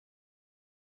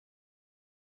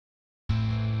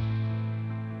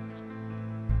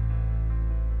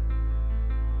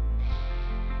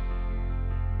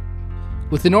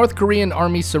With the North Korean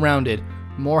army surrounded,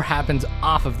 more happens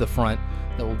off of the front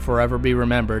that will forever be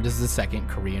remembered as the Second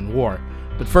Korean War.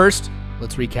 But first,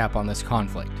 let's recap on this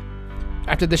conflict.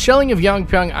 After the shelling of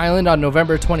Yongpyong Island on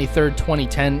November 23,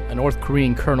 2010, a North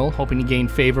Korean colonel, hoping to gain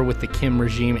favor with the Kim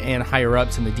regime and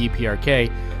higher-ups in the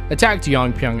DPRK, attacked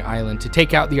Yongpyong Island to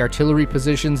take out the artillery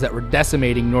positions that were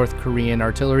decimating North Korean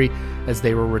artillery as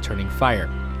they were returning fire.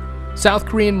 South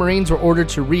Korean Marines were ordered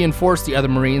to reinforce the other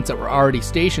Marines that were already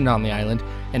stationed on the island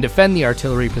and defend the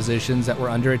artillery positions that were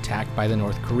under attack by the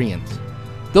North Koreans.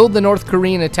 Though the North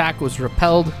Korean attack was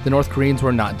repelled, the North Koreans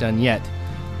were not done yet.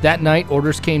 That night,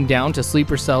 orders came down to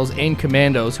sleeper cells and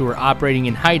commandos who were operating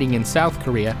in hiding in South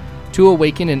Korea to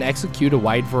awaken and execute a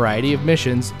wide variety of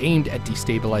missions aimed at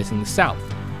destabilizing the South.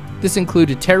 This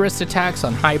included terrorist attacks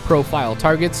on high-profile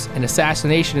targets and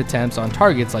assassination attempts on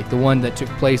targets like the one that took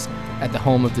place at the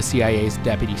home of the CIA's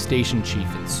deputy station chief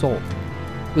in Seoul.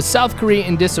 With South Korea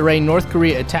in disarray, North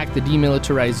Korea attacked the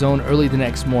demilitarized zone early the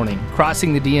next morning,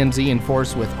 crossing the DMZ in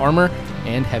force with armor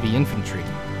and heavy infantry.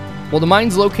 While the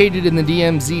mines located in the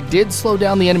DMZ did slow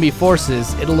down the enemy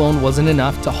forces, it alone wasn't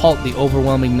enough to halt the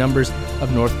overwhelming numbers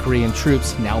of North Korean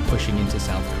troops now pushing into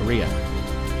South Korea.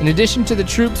 In addition to the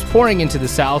troops pouring into the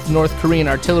south, North Korean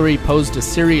artillery posed a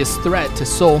serious threat to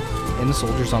Seoul and the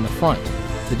soldiers on the front.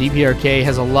 The DPRK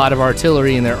has a lot of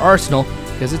artillery in their arsenal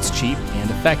because it's cheap and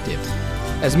effective.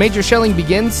 As major shelling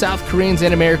begins, South Koreans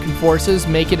and American forces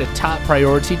make it a top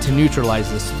priority to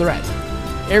neutralize this threat.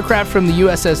 Aircraft from the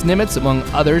USS Nimitz, among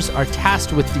others, are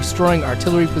tasked with destroying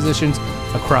artillery positions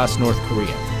across North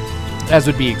Korea. As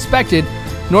would be expected,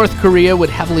 North Korea would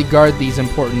heavily guard these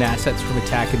important assets from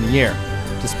attack in the air.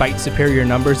 Despite superior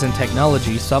numbers and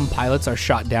technology, some pilots are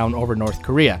shot down over North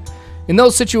Korea. In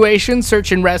those situations,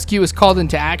 search and rescue is called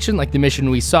into action, like the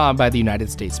mission we saw by the United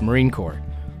States Marine Corps.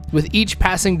 With each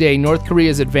passing day, North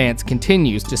Korea's advance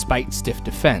continues despite stiff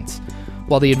defense.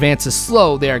 While the advance is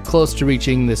slow, they are close to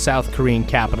reaching the South Korean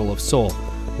capital of Seoul.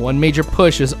 One major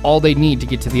push is all they need to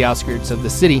get to the outskirts of the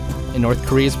city, and North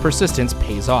Korea's persistence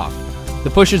pays off. The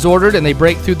push is ordered and they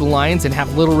break through the lines and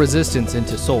have little resistance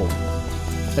into Seoul.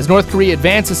 As North Korea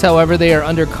advances, however, they are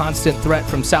under constant threat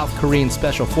from South Korean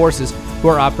special forces who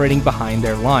are operating behind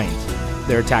their lines.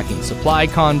 They're attacking supply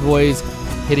convoys,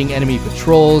 hitting enemy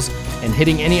patrols, and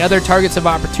hitting any other targets of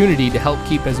opportunity to help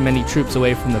keep as many troops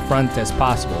away from the front as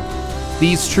possible.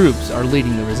 These troops are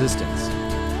leading the resistance.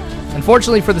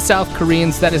 Unfortunately for the South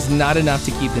Koreans, that is not enough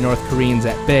to keep the North Koreans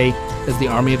at bay as the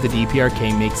army of the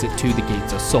DPRK makes it to the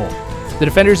gates of Seoul. The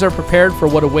defenders are prepared for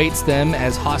what awaits them,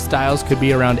 as hostiles could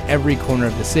be around every corner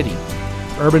of the city.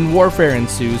 Urban warfare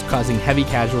ensues, causing heavy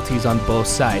casualties on both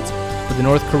sides, but the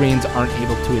North Koreans aren't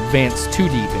able to advance too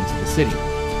deep into the city.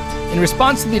 In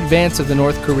response to the advance of the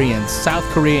North Koreans, South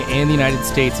Korea and the United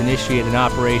States initiate an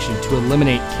operation to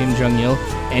eliminate Kim Jong-il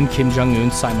and Kim Jong-un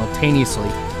simultaneously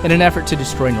in an effort to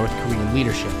destroy North Korean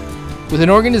leadership. With an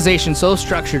organization so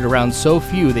structured around so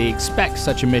few, they expect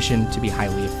such a mission to be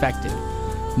highly effective.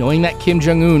 Knowing that Kim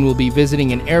Jong-un will be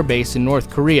visiting an airbase in North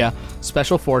Korea,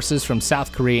 special forces from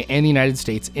South Korea and the United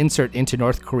States insert into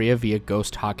North Korea via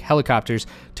Ghost Hawk helicopters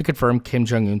to confirm Kim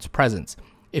Jong-un's presence.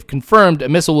 If confirmed, a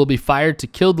missile will be fired to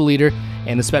kill the leader,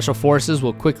 and the special forces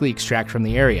will quickly extract from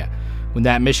the area. When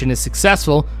that mission is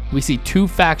successful, we see two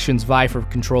factions vie for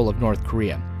control of North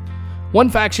Korea. One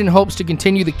faction hopes to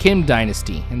continue the Kim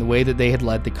dynasty in the way that they had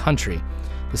led the country.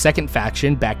 The second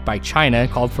faction, backed by China,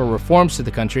 called for reforms to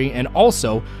the country and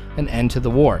also an end to the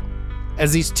war.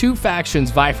 As these two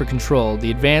factions vie for control,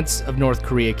 the advance of North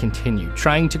Korea continued,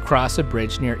 trying to cross a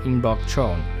bridge near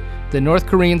Inbokcheon. The North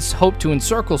Koreans hope to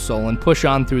encircle Seoul and push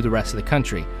on through the rest of the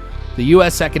country. The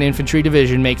U.S. 2nd Infantry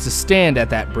Division makes a stand at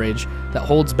that bridge that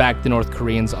holds back the North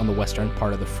Koreans on the western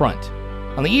part of the front.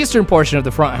 On the eastern portion of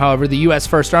the front, however, the U.S.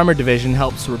 1st Armored Division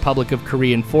helps the Republic of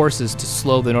Korean forces to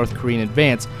slow the North Korean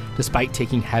advance despite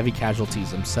taking heavy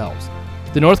casualties themselves.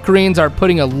 The North Koreans are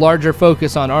putting a larger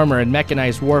focus on armor and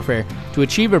mechanized warfare to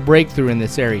achieve a breakthrough in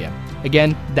this area.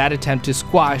 Again, that attempt is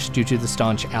squashed due to the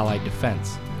staunch Allied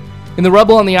defense. In the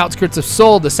rubble on the outskirts of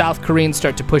Seoul, the South Koreans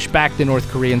start to push back the North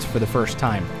Koreans for the first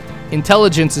time.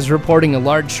 Intelligence is reporting a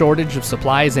large shortage of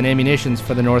supplies and ammunitions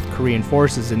for the North Korean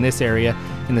forces in this area,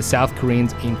 and the South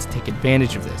Koreans aim to take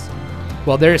advantage of this.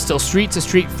 While there is still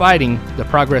street-to-street fighting, the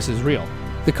progress is real.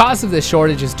 The cause of this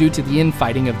shortage is due to the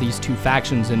infighting of these two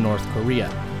factions in North Korea.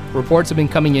 Reports have been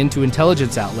coming into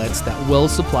intelligence outlets that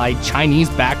well-supplied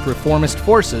Chinese-backed reformist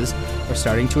forces are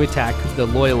starting to attack the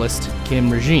loyalist Kim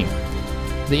regime.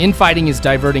 The infighting is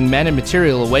diverting men and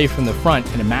material away from the front,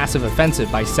 and a massive offensive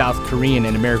by South Korean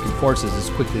and American forces is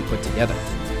quickly put together.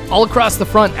 All across the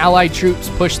front, Allied troops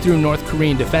pushed through North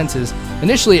Korean defenses,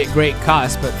 initially at great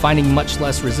cost, but finding much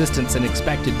less resistance than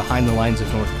expected behind the lines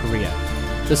of North Korea.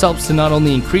 This helps to not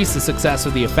only increase the success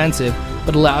of the offensive,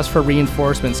 but allows for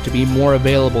reinforcements to be more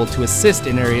available to assist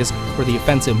in areas where the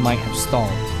offensive might have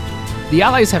stalled. The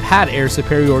Allies have had air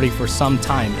superiority for some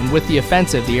time, and with the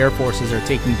offensive, the air forces are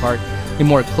taking part in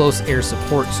more close air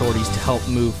support sorties to help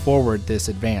move forward this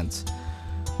advance.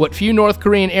 What few North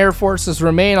Korean air forces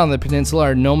remain on the peninsula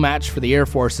are no match for the air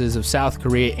forces of South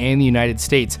Korea and the United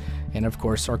States, and of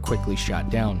course are quickly shot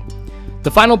down.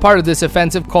 The final part of this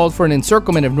offensive called for an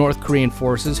encirclement of North Korean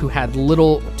forces who had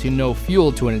little to no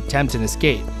fuel to attempt an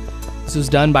escape. This was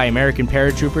done by American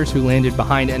paratroopers who landed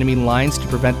behind enemy lines to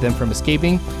prevent them from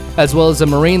escaping, as well as a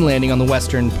Marine landing on the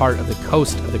western part of the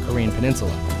coast of the Korean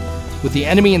peninsula. With the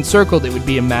enemy encircled, it would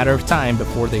be a matter of time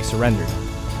before they surrendered.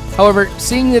 However,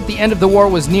 seeing that the end of the war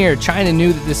was near, China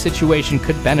knew that this situation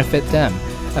could benefit them.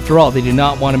 After all, they did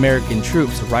not want American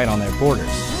troops right on their borders.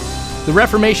 The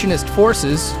Reformationist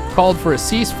forces called for a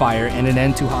ceasefire and an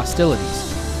end to hostilities.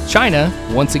 China,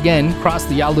 once again, crossed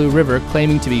the Yalu River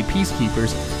claiming to be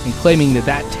peacekeepers and claiming that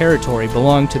that territory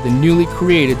belonged to the newly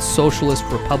created Socialist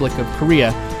Republic of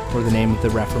Korea, or the name of the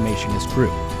Reformationist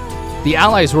group. The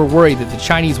Allies were worried that the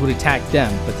Chinese would attack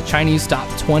them, but the Chinese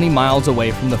stopped 20 miles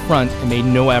away from the front and made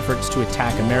no efforts to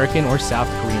attack American or South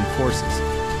Korean forces.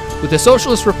 With the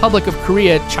Socialist Republic of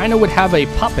Korea, China would have a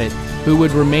puppet who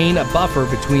would remain a buffer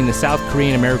between the South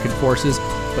Korean American forces,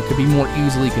 but could be more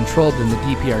easily controlled than the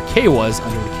DPRK was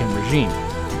under the Kim regime.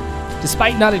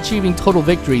 Despite not achieving total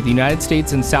victory, the United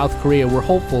States and South Korea were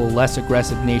hopeful a less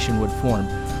aggressive nation would form,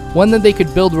 one that they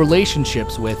could build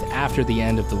relationships with after the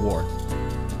end of the war.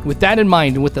 With that in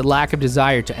mind, and with the lack of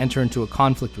desire to enter into a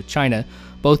conflict with China,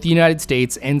 both the United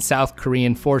States and South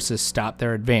Korean forces stopped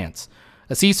their advance.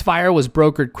 A ceasefire was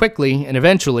brokered quickly, and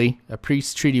eventually, a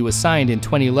peace treaty was signed in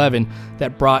 2011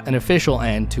 that brought an official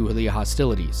end to the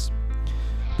hostilities.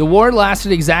 The war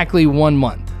lasted exactly 1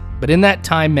 month, but in that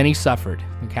time many suffered.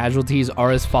 The casualties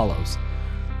are as follows.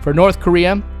 For North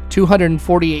Korea,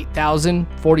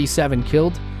 248,047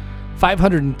 killed,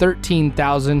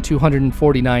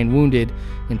 513,249 wounded,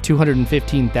 and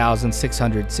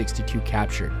 215,662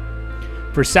 captured.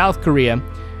 For South Korea,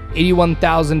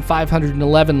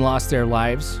 81,511 lost their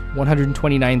lives,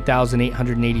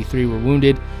 129,883 were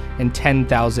wounded, and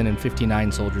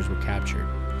 10,059 soldiers were captured.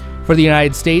 For the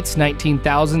United States,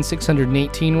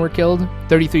 19,618 were killed,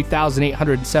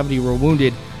 33,870 were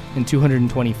wounded, and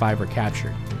 225 were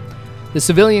captured. The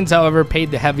civilians, however, paid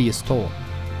the heaviest toll.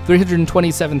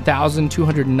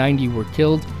 327,290 were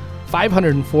killed,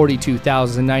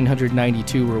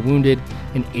 542,992 were wounded,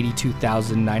 and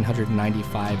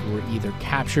 82,995 were either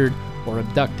captured or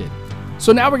abducted.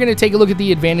 So now we're going to take a look at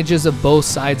the advantages of both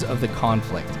sides of the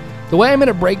conflict. The way I'm going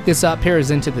to break this up here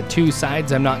is into the two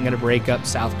sides. I'm not going to break up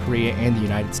South Korea and the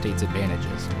United States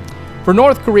advantages. For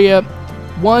North Korea,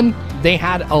 one, they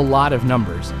had a lot of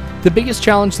numbers. The biggest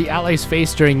challenge the Allies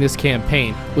faced during this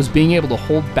campaign was being able to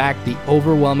hold back the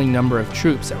overwhelming number of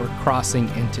troops that were crossing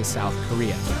into South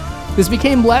Korea. This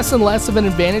became less and less of an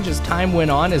advantage as time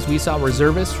went on, as we saw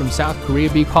reservists from South Korea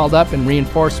be called up and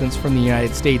reinforcements from the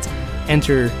United States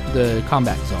enter the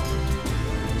combat zone.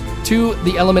 2.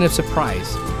 The element of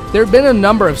surprise. There have been a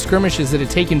number of skirmishes that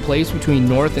had taken place between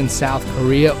North and South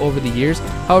Korea over the years,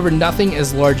 however nothing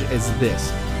as large as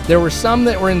this. There were some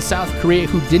that were in South Korea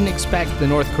who didn't expect the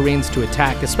North Koreans to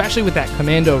attack, especially with that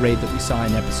commando raid that we saw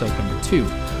in episode number 2.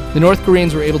 The North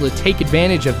Koreans were able to take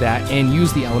advantage of that and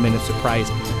use the element of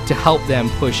surprise to help them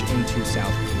push into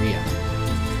South Korea.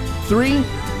 3.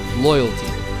 Loyalty.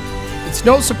 It's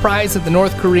no surprise that the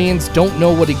North Koreans don't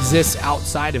know what exists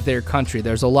outside of their country.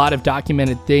 There's a lot of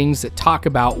documented things that talk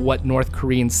about what North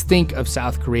Koreans think of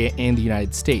South Korea and the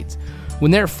United States.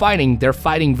 When they're fighting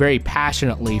very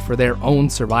passionately for their own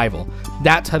survival.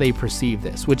 That's how they perceive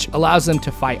this, which allows them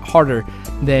to fight harder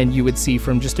than you would see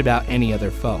from just about any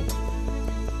other foe.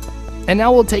 And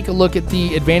now we'll take a look at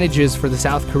the advantages for the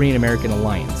South Korean-American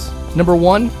alliance. Number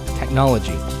 1,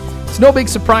 technology. It's no big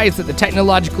surprise that the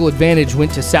technological advantage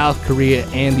went to South Korea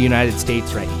and the United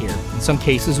States right here. In some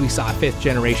cases, we saw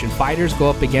 5th-generation fighters go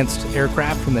up against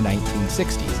aircraft from the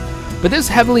 1960s. But this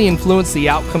heavily influenced the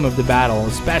outcome of the battle,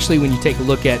 especially when you take a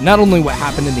look at not only what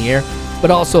happened in the air, but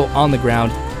also on the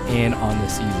ground and on the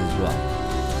seas as well.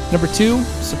 Number 2,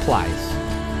 supplies.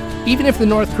 Even if the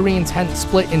North Koreans hadn't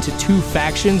split into 2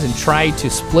 factions and tried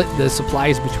to split the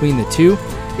supplies between the two,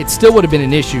 it still would have been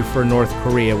an issue for North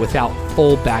Korea without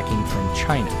full backing from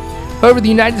China. However, the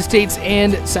United States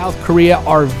and South Korea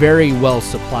are very well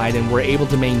supplied and were able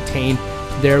to maintain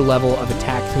their level of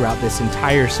attack throughout this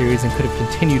entire series and could have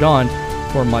continued on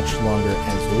for much longer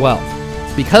as well.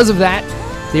 Because of that,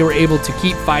 they were able to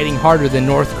keep fighting harder than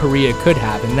North Korea could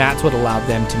have, and that's what allowed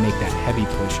them to make that heavy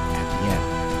push at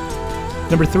the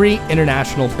end. Number 3,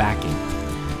 international backing.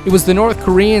 It was the North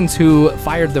Koreans who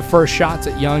fired the first shots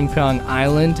at Yongpyong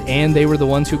Island, and they were the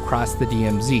ones who crossed the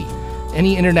DMZ.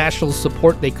 Any international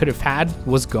support they could have had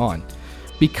was gone.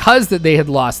 Because that they had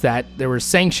lost that, there were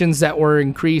sanctions that were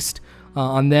increased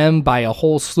on them by a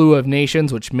whole slew of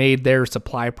nations, which made their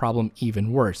supply problem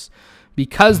even worse.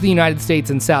 Because the United States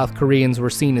and South Koreans were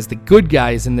seen as the good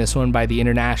guys in this one by the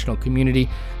international community,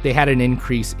 they had an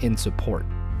increase in support.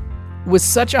 With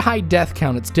such a high death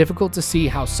count, it's difficult to see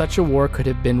how such a war could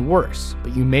have been worse,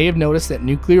 but you may have noticed that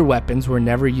nuclear weapons were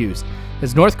never used,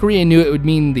 as North Korea knew it would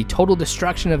mean the total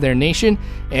destruction of their nation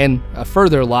and a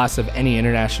further loss of any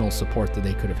international support that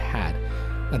they could have had.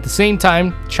 At the same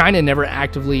time, China never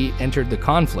actively entered the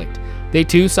conflict. They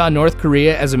too saw North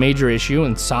Korea as a major issue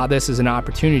and saw this as an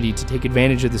opportunity to take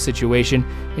advantage of the situation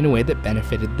in a way that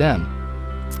benefited them.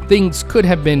 Things could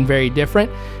have been very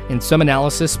different, and some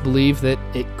analysts believe that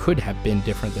it could have been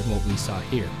different than what we saw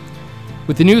here.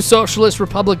 With the new Socialist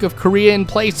Republic of Korea in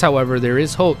place, however, there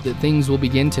is hope that things will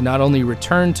begin to not only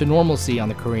return to normalcy on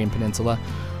the Korean Peninsula,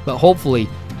 but hopefully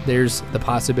there's the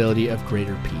possibility of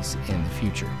greater peace in the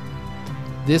future.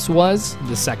 This was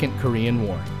the Second Korean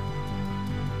War.